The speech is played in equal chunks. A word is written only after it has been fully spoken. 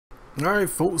Alright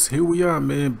folks, here we are,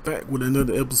 man, back with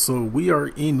another episode. We are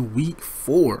in week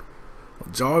 4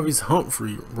 of Jarvis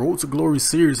Humphrey Road to Glory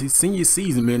series, his senior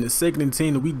season, man. The second and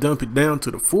 10 that we dump it down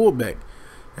to the fullback,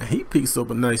 and he picks up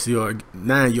a nice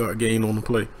 9-yard gain on the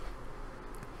play.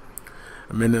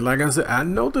 I mean, like I said, I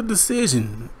know the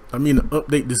decision, the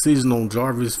update decision on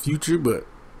Jarvis' future, but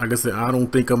like I said, I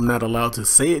don't think I'm not allowed to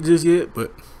say it just yet.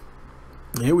 But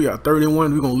here we are, 3rd and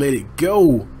 1. We're gonna let it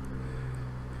go.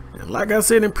 And like I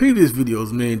said in previous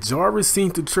videos, man, Jarvis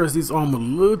seems to trust his arm a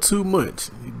little too much.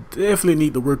 He definitely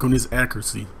need to work on his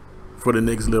accuracy for the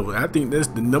next level. I think that's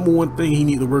the #1 thing he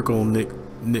need to work on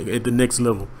at the next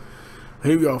level.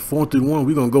 Here we are, 4th and 1.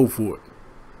 We're gonna go for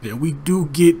it. And we do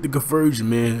get the conversion,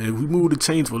 man. And we move the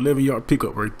chains for 11-yard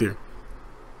pickup right there.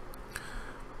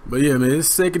 But yeah, man,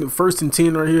 it's 1st and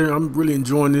 10 right here. I'm really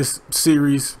enjoying this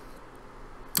series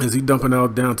as he dumping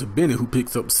out down to Bennett, who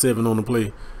picks up 7 on the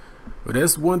play. But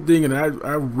that's one thing, and I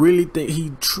really think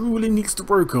he truly needs to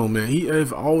work on, man. He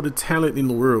has all the talent in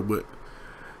the world, but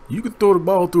you can throw the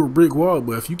ball through a brick wall,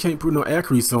 but if you can't put no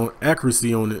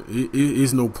accuracy on it,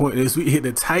 it's no point. As we hit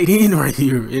the tight end right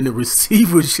here, and the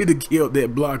receiver should have killed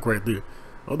that block right there.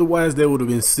 Otherwise, that would have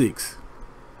been 6.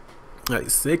 Like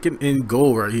 2nd and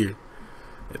goal right here.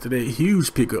 After that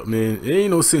huge pickup, man, there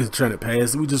ain't no sense trying to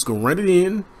pass. We just gonna run it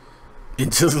in,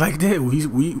 and just like that,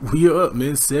 we are up,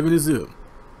 man. 7-0.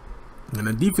 And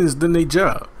the defense done their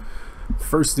job.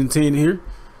 1st and 10 here.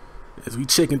 As we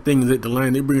checking things at the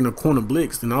line, they bring a corner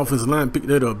blitz, and the offensive line picked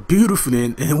that up beautifully.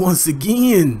 And once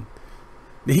again,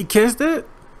 did he catch that?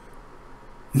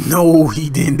 No, he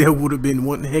didn't. That would have been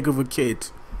one heck of a catch.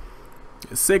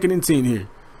 2nd and 10 here.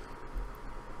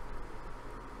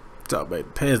 Top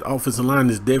back pass. Offensive line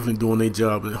is definitely doing their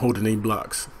job and holding their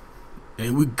blocks.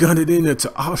 And we gun it in there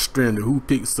to Ostrander, who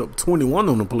picks up 21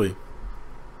 on the play.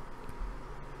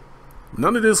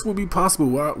 None of this would be possible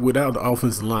without the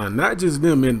offensive line. Not just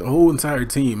them, man, the whole entire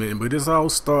team, man. But this all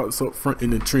starts up front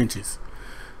in the trenches.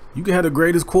 You can have the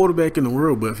greatest quarterback in the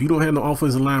world, but if you don't have the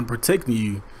offensive line protecting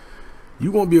you, you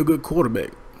won't be a good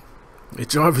quarterback. And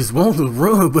Jarvis wants to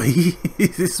run, but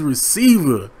he's a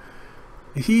receiver.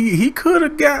 He could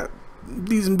have got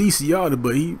decent yardage,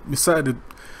 but he decided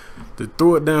to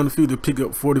throw it down the field to pick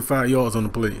up 45 yards on the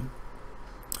play.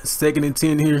 2nd and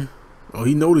 10 here. Oh,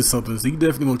 he noticed something, so he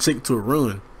definitely gonna check to a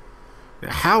run.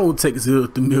 Now, Howell takes it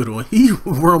up the middle, and he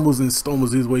rumbles and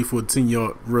stumbles his way for a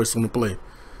 10-yard rush on the play.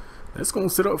 That's gonna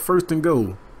set up 1st and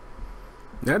goal.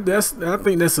 Now, I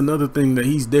think that's another thing that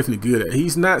he's definitely good at.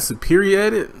 He's not superior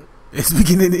at it. It's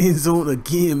beginning in the end zone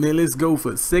again, man. Let's go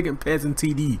for a 2nd passing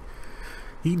TD.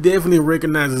 He definitely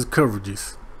recognizes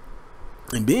coverages,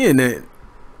 and then that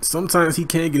sometimes he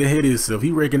can't get ahead of himself.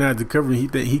 He recognizes the coverage. He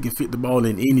think he can fit the ball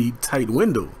in any tight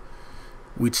window,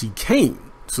 which he can't.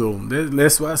 So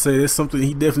that's why I say that's something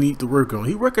he definitely needs to work on.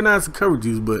 He recognizes the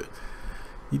coverages, but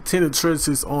he tend to trust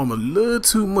his arm a little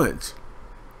too much.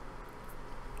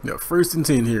 Now 1st and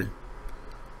 10 here.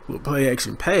 Little play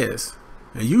action pass.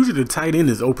 And usually the tight end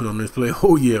is open on this play.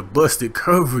 Oh yeah, busted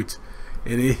coverage.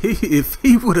 And if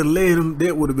he would have led him,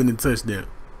 that would have been a touchdown.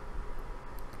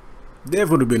 That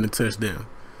would have been a touchdown.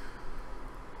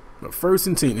 But 1st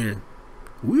and 10 here.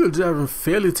 We are driving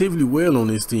relatively well on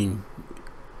this team.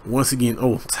 Once again,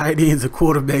 tight end's a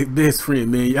quarterback best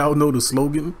friend, man. Y'all know the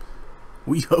slogan.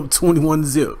 We up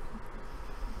 21-0.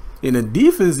 And the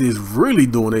defense is really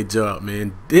doing their job,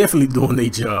 man. Definitely doing their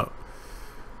job.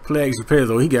 Play action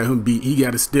pass. Oh, he got him beat. He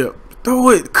got a step.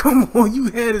 Throw it. Come on, you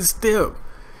had a step.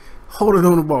 Holding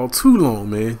on the ball too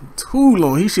long, man. Too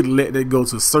long. He should have let that go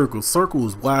to Circle. Circle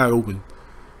was wide open.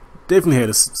 Definitely had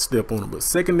a step on him. But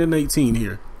 2nd and 18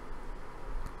 here.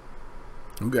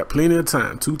 We got plenty of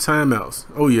time. 2 timeouts.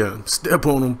 Oh yeah, step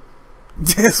on him.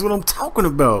 That's what I'm talking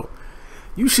about.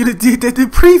 You should have did that the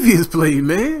previous play,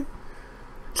 man.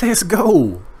 Let's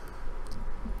go.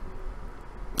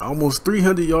 Almost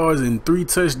 300 yards and 3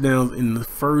 touchdowns in the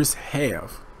 1st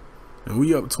half, and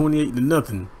we up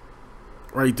 28-0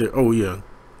 right there. Oh yeah,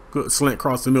 good slant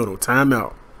across the middle.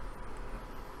 Timeout.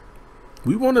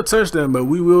 We want a touchdown, but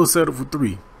we will settle for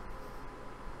 3.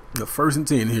 The 1st and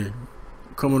 10 here.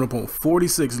 Coming up on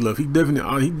 46 left. He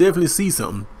definitely sees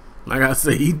something. Like I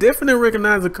say, he definitely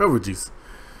recognizes the coverages,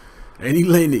 and he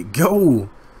letting it go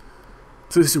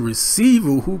to the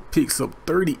receiver, who picks up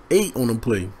 38 on the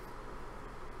play.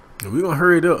 And we're gonna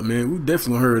hurry it up, man. We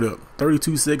definitely gonna hurry it up.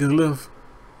 32 seconds left.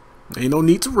 Ain't no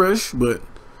need to rush, but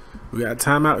we got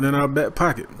timeout in our back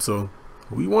pocket, so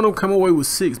we want to come away with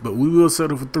 6, but we will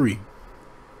settle for 3.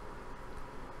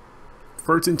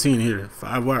 1st and 10 here.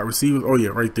 5 wide receivers. Oh yeah,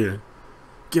 right there.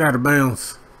 Get out of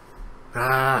bounds.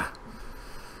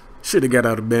 Should have got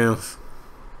out of bounds.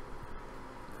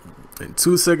 And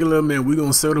 2 seconds left, man. We're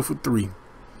going to settle for 3.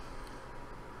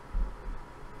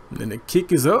 And then the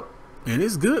kick is up. And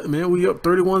it's good, man. We up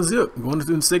 31-zip. Going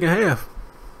into the second half.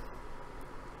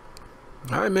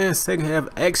 All right, man. Second half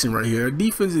action right here. Our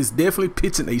defense is definitely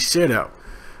pitching a shutout,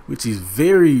 which is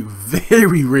very,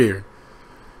 very rare.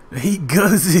 He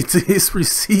guns it to his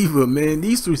receiver, man.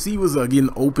 These receivers are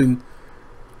getting open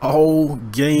all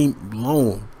game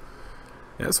long.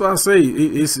 That's why I say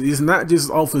it's not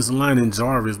just offensive line and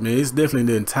Jarvis, man. It's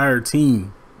definitely the entire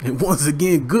team. And once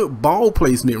again, good ball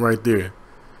placement right there.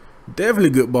 Definitely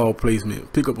good ball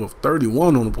placement. Pick up of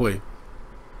 31 on the play.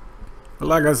 But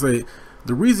like I say,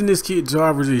 the reason this kid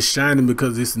Jarvis is shining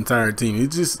because this entire team.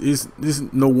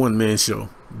 It's no one-man show.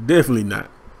 Definitely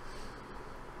not.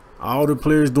 All the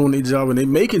players doing their job and they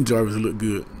making Jarvis look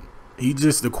good.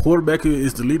 The quarterback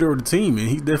is the leader of the team, and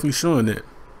he's definitely showing that.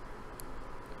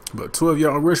 But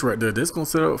 12-yard rush right there. That's going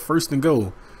to set up first and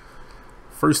goal.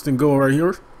 First and goal right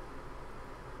here.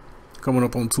 Coming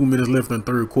up on 2 minutes left in the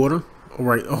third quarter. All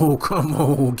right. Oh, come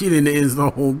on. Get in the end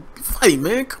zone. Fight,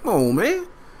 man. Come on, man.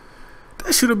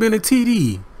 That should have been a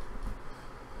TD.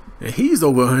 And he's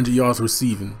over 100 yards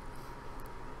receiving.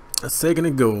 A second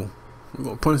to go. We're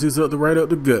going to punch this right up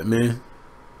the gut, man.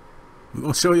 We're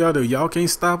going to show y'all that y'all can't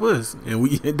stop us. And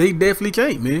they definitely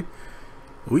can't, man.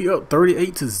 We up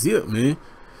 38-0, man.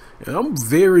 And I'm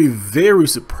very, very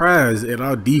surprised at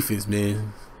our defense,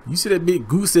 man. You see that big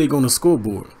goose egg on the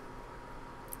scoreboard.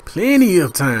 Plenty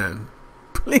of time.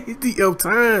 Plenty of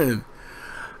time.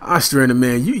 Australia,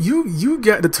 man, you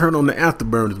got to turn on the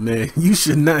afterburners, man. You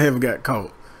should not have got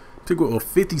caught. Pick up a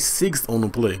 56 on the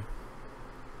play.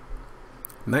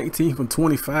 19 from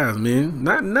 25, man.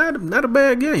 Not a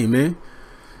bad game, man.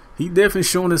 He definitely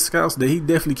showing his scouts that he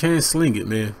definitely can sling it,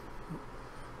 man.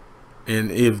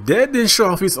 And if that didn't show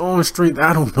off his arm strength,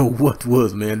 I don't know what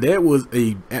was, man. That was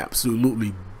a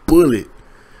absolutely bullet.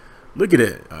 Look at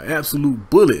that, an absolute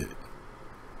bullet.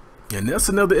 And that's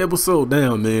another episode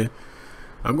down, man.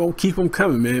 I'm gonna keep them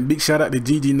coming, man. Big shout out to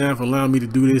GG9 for allowing me to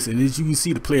do this. And as you can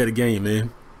see, the play of the game,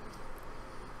 man.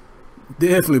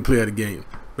 Definitely play of the game.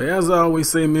 But as I always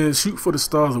say, man, shoot for the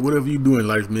stars or whatever you do in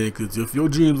life, man. Because if your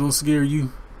dreams don't scare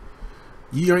you,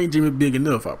 you ain't dreaming big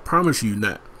enough. I promise you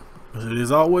not. But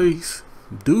as always,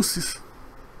 deuces.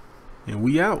 And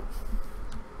we out.